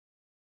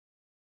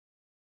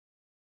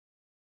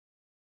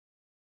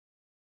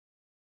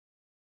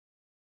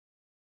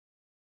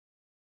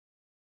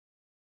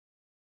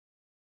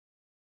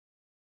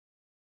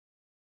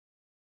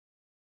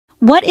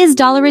What is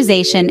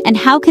dollarization and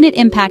how can it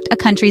impact a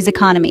country's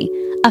economy?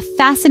 A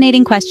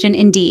fascinating question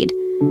indeed.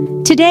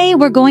 Today,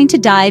 we're going to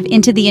dive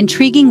into the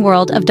intriguing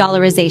world of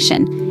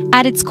dollarization.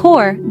 At its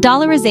core,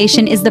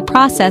 dollarization is the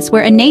process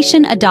where a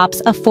nation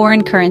adopts a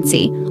foreign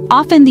currency,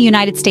 often the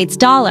United States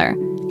dollar,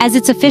 as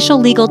its official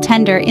legal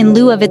tender in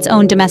lieu of its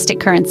own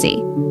domestic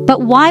currency.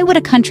 But why would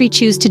a country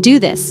choose to do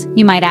this,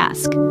 you might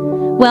ask?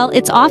 Well,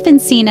 it's often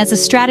seen as a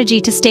strategy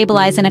to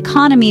stabilize an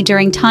economy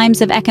during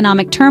times of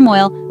economic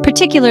turmoil,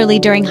 particularly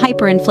during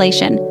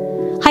hyperinflation.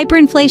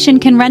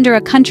 Hyperinflation can render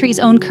a country's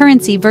own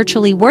currency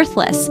virtually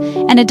worthless,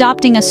 and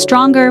adopting a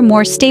stronger,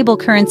 more stable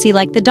currency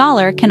like the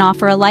dollar can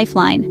offer a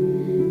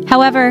lifeline.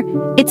 However,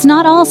 it's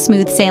not all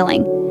smooth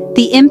sailing.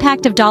 The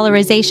impact of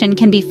dollarization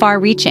can be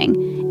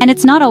far-reaching, and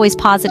it's not always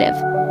positive.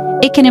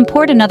 It can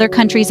import another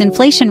country's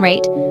inflation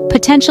rate,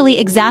 potentially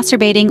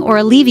exacerbating or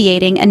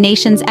alleviating a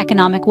nation's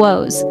economic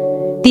woes.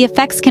 The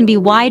effects can be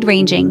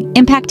wide-ranging,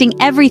 impacting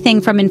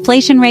everything from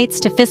inflation rates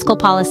to fiscal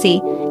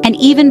policy, and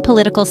even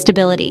political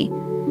stability.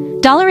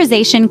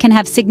 Dollarization can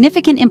have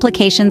significant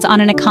implications on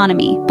an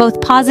economy,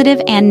 both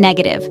positive and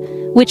negative,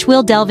 which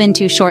we'll delve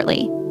into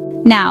shortly.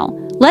 Now,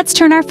 let's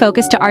turn our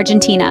focus to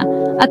Argentina,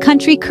 a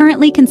country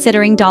currently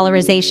considering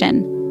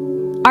dollarization.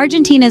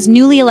 Argentina's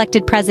newly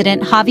elected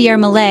president, Javier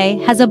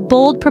Milei, has a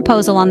bold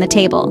proposal on the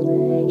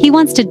table. He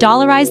wants to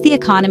dollarize the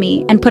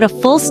economy and put a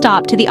full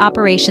stop to the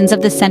operations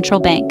of the central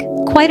bank.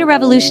 Quite a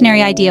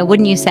revolutionary idea,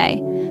 wouldn't you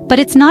say? But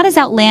it's not as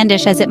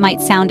outlandish as it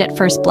might sound at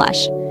first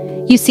blush.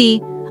 You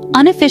see,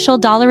 unofficial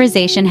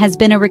dollarization has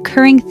been a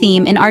recurring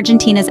theme in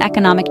Argentina's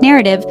economic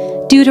narrative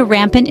due to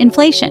rampant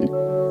inflation.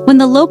 When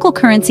the local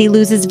currency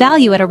loses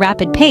value at a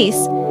rapid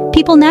pace,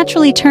 people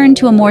naturally turn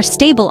to a more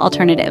stable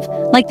alternative,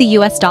 like the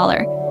US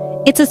dollar.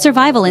 It's a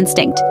survival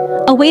instinct,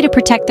 a way to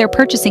protect their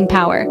purchasing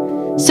power.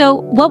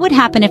 So, what would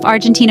happen if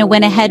Argentina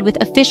went ahead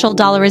with official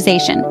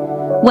dollarization?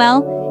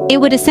 Well, it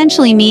would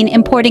essentially mean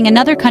importing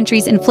another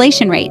country's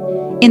inflation rate,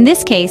 in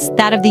this case,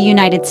 that of the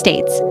United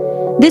States.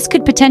 This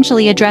could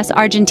potentially address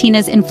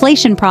Argentina's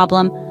inflation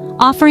problem,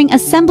 offering a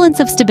semblance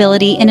of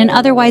stability in an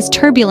otherwise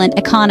turbulent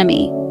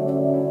economy.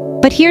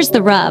 But here's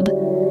the rub.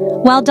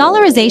 While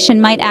dollarization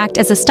might act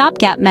as a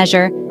stopgap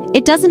measure,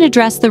 it doesn't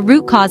address the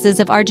root causes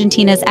of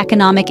Argentina's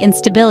economic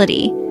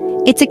instability.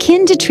 It's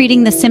akin to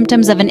treating the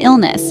symptoms of an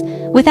illness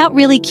without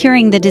really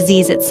curing the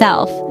disease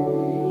itself.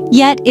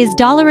 Yet, is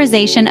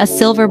dollarization a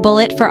silver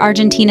bullet for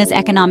Argentina's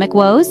economic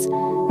woes?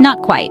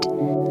 Not quite.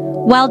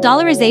 While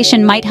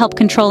dollarization might help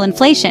control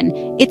inflation,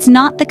 it's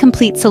not the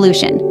complete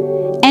solution.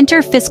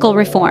 Enter fiscal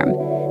reform.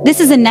 This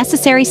is a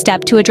necessary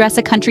step to address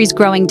a country's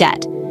growing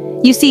debt.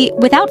 You see,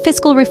 without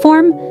fiscal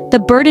reform,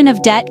 the burden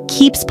of debt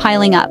keeps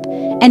piling up,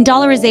 and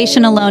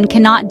dollarization alone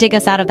cannot dig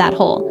us out of that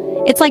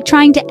hole. It's like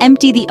trying to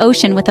empty the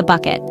ocean with a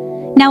bucket.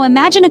 Now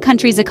imagine a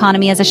country's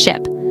economy as a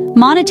ship.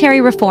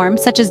 Monetary reform,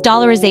 such as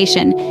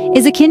dollarization,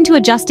 is akin to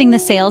adjusting the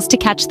sails to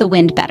catch the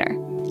wind better.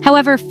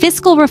 However,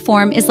 fiscal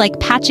reform is like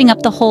patching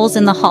up the holes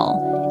in the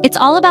hull. It's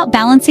all about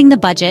balancing the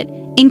budget,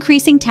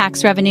 increasing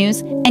tax revenues,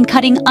 and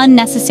cutting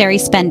unnecessary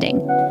spending.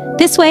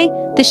 This way,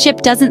 the ship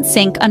doesn't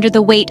sink under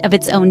the weight of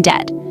its own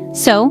debt.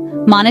 So,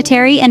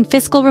 monetary and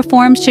fiscal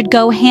reforms should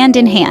go hand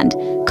in hand,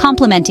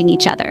 complementing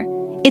each other.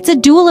 It's a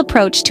dual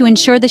approach to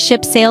ensure the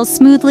ship sails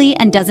smoothly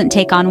and doesn't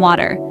take on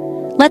water.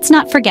 Let's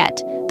not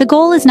forget, the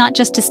goal is not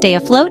just to stay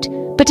afloat,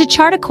 but to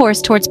chart a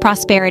course towards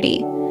prosperity.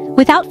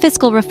 Without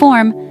fiscal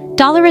reform,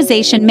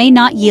 dollarization may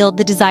not yield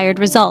the desired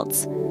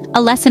results,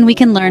 a lesson we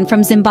can learn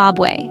from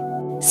Zimbabwe.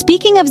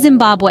 Speaking of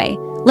Zimbabwe,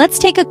 let's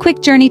take a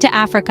quick journey to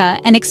Africa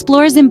and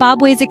explore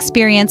Zimbabwe's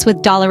experience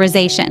with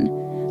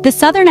dollarization. The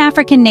southern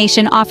African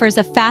nation offers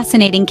a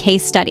fascinating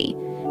case study.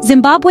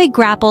 Zimbabwe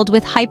grappled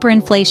with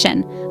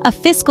hyperinflation, a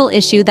fiscal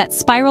issue that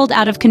spiraled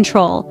out of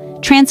control,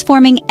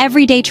 transforming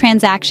everyday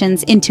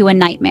transactions into a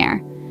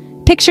nightmare.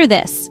 Picture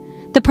this: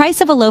 the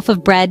price of a loaf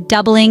of bread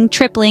doubling,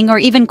 tripling, or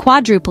even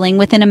quadrupling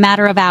within a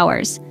matter of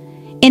hours.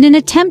 In an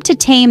attempt to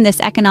tame this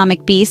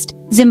economic beast,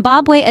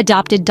 Zimbabwe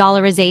adopted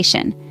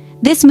dollarization.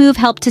 This move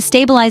helped to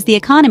stabilize the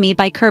economy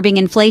by curbing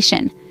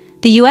inflation.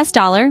 The US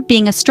dollar,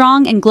 being a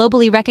strong and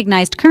globally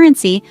recognized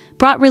currency,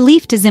 brought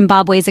relief to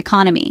Zimbabwe's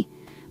economy.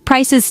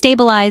 Prices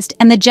stabilized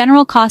and the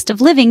general cost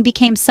of living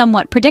became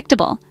somewhat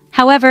predictable.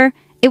 However,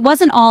 it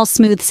wasn't all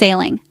smooth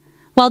sailing.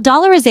 While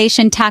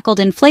dollarization tackled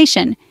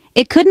inflation,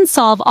 it couldn't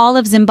solve all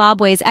of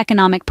Zimbabwe's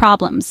economic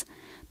problems.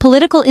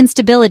 Political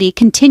instability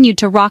continued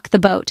to rock the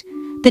boat.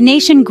 The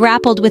nation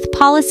grappled with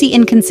policy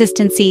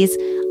inconsistencies,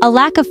 a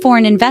lack of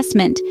foreign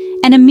investment,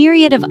 and a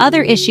myriad of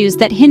other issues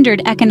that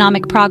hindered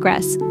economic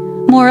progress.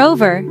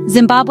 Moreover,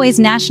 Zimbabwe's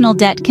national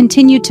debt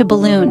continued to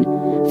balloon,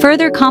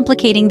 further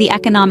complicating the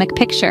economic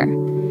picture.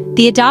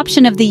 The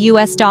adoption of the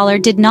US dollar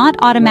did not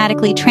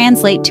automatically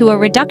translate to a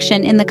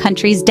reduction in the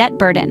country's debt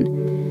burden.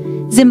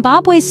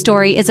 Zimbabwe's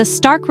story is a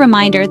stark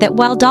reminder that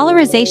while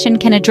dollarization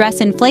can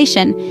address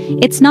inflation,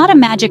 it's not a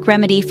magic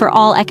remedy for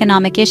all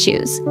economic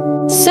issues.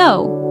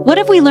 So, what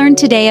have we learned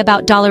today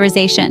about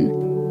dollarization?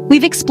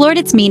 We've explored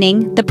its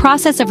meaning, the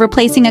process of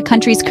replacing a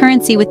country's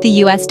currency with the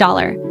US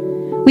dollar.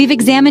 We've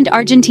examined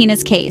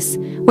Argentina's case,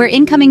 where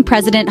incoming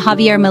President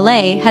Javier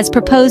Milei has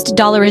proposed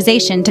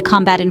dollarization to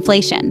combat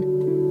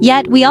inflation.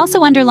 Yet, we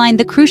also underline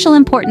the crucial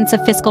importance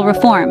of fiscal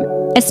reform,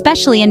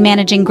 especially in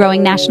managing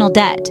growing national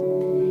debt.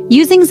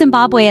 Using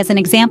Zimbabwe as an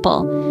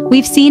example,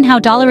 we've seen how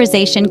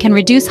dollarization can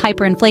reduce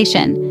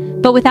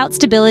hyperinflation, but without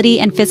stability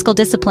and fiscal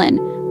discipline,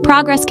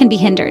 progress can be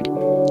hindered.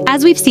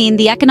 As we've seen,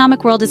 the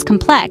economic world is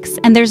complex,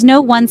 and there's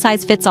no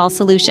one-size-fits-all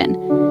solution.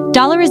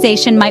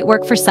 Dollarization might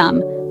work for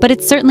some, but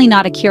it's certainly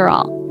not a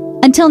cure-all.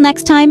 Until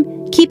next time,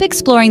 keep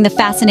exploring the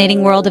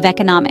fascinating world of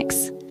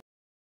economics.